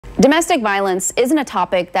Domestic violence isn't a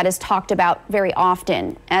topic that is talked about very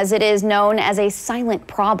often, as it is known as a silent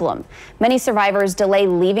problem. Many survivors delay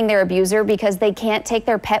leaving their abuser because they can't take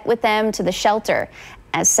their pet with them to the shelter,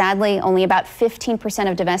 as sadly only about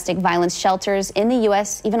 15% of domestic violence shelters in the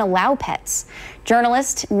U.S. even allow pets.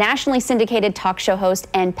 Journalist, nationally syndicated talk show host,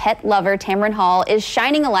 and pet lover Tamron Hall is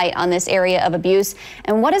shining a light on this area of abuse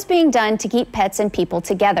and what is being done to keep pets and people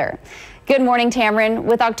together. Good morning, Tamron.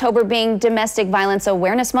 With October being Domestic Violence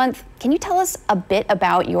Awareness Month, can you tell us a bit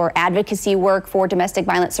about your advocacy work for domestic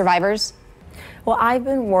violence survivors? Well, I've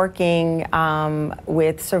been working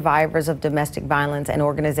with survivors of domestic violence and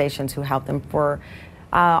organizations who help them for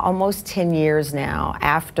almost 10 years now,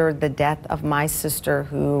 after the death of my sister,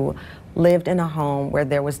 who lived in a home where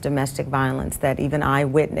there was domestic violence that even I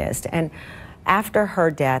witnessed. And after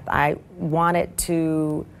her death, I wanted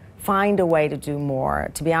to find a way to do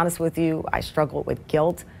more. To be honest with you, I struggled with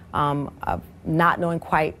guilt, of not knowing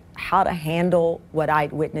quite how to handle what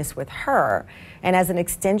I'd witnessed with her. And as an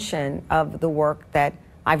extension of the work that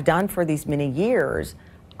I've done for these many years,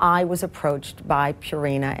 I was approached by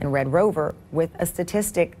Purina and Red Rover with a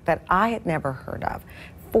statistic that I had never heard of.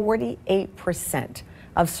 48%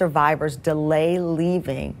 of survivors delay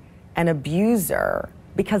leaving an abuser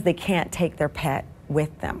because they can't take their pet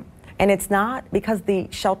with them. And it's not because the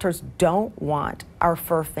shelters don't want our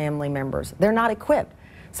fur family members. They're not equipped.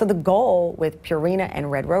 So the goal with Purina and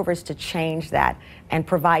Red Rover is to change that and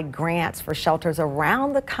provide grants for shelters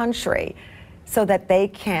around the country so that they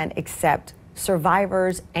can accept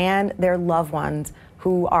survivors and their loved ones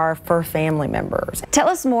who are fur family members. Tell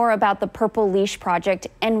us more about the Purple Leash Project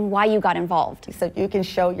and why you got involved. So you can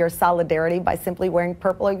show your solidarity by simply wearing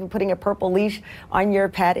purple, or even putting a purple leash on your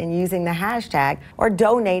pet and using the hashtag, or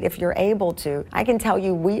donate if you're able to. I can tell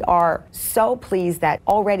you we are so pleased that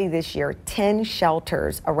already this year 10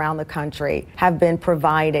 shelters around the country have been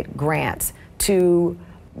provided grants to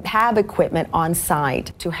have equipment on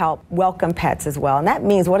site to help welcome pets as well. And that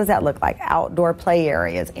means, what does that look like? Outdoor play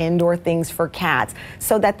areas, indoor things for cats,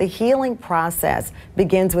 so that the healing process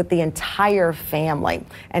begins with the entire family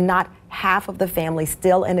and not half of the family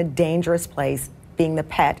still in a dangerous place, being the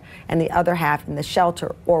pet, and the other half in the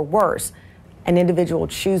shelter, or worse, an individual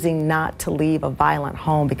choosing not to leave a violent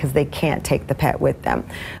home because they can't take the pet with them.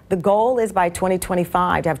 The goal is by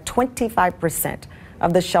 2025 to have 25%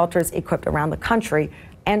 of the shelters equipped around the country,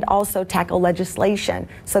 and also tackle legislation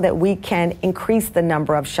so that we can increase the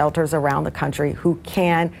number of shelters around the country who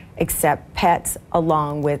can accept pets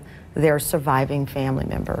along with their surviving family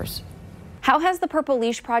members. How has the Purple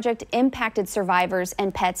Leash Project impacted survivors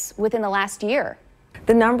and pets within the last year?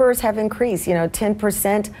 The numbers have increased.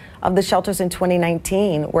 10% of the shelters in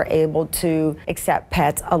 2019 were able to accept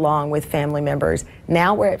pets along with family members.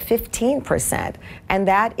 Now we're at 15%, and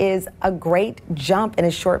that is a great jump in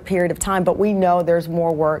a short period of time, but we know there's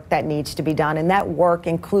more work that needs to be done, and that work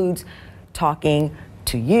includes talking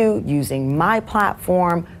to you, using my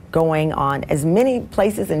platform, going on as many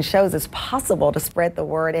places and shows as possible to spread the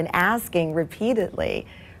word, and asking repeatedly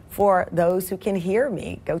for those who can hear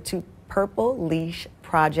me. Go to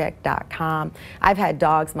purpleleashproject.com. I've had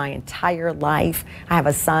dogs my entire life. I have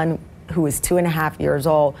a son who is 2.5 years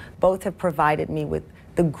old. Both have provided me with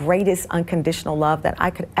the greatest unconditional love that I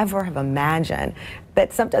could ever have imagined.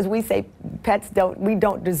 That sometimes we say we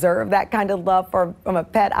don't deserve that kind of love from a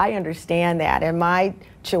pet. I understand that. And my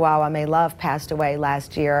Chihuahua, May Love, passed away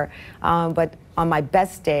last year. But on my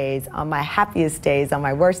best days, on my happiest days, on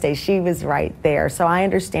my worst days, she was right there. So I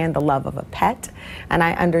understand the love of a pet, and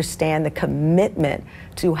I understand the commitment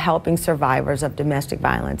to helping survivors of domestic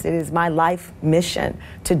violence. It is my life mission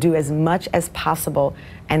to do as much as possible,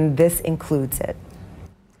 and this includes it.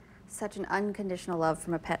 Such an unconditional love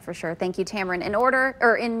from a pet, for sure. Thank you, Tamron.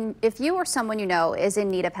 If you or someone you know is in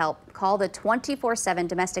need of help, call the 24/7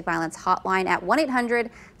 domestic violence hotline at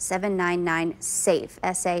 1-800-799-SAFE,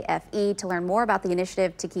 S-A-F-E, to learn more about the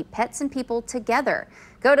initiative to keep pets and people together.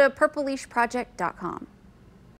 Go to purpleleashproject.com.